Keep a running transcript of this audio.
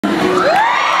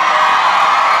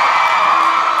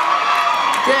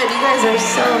guys are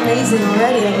so amazing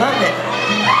already. I love it.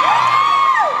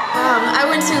 I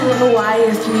went to Hawaii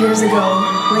a few years ago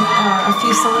with a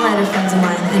few songwriter friends of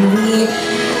mine,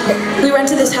 and we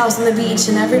rented this house on the beach,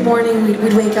 and every morning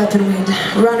we'd wake up and we'd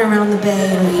run around the bay,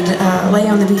 and we'd lay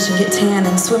on the beach and get tan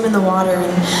and swim in the water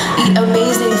and eat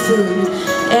amazing food.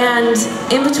 And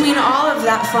in between all of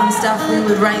that fun stuff, we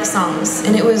would write songs,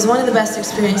 and it was one of the best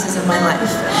experiences of my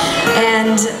life.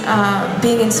 And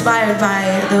being inspired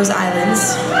by those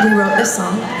islands, we wrote this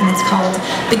song, and it's called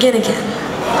Begin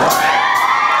Again.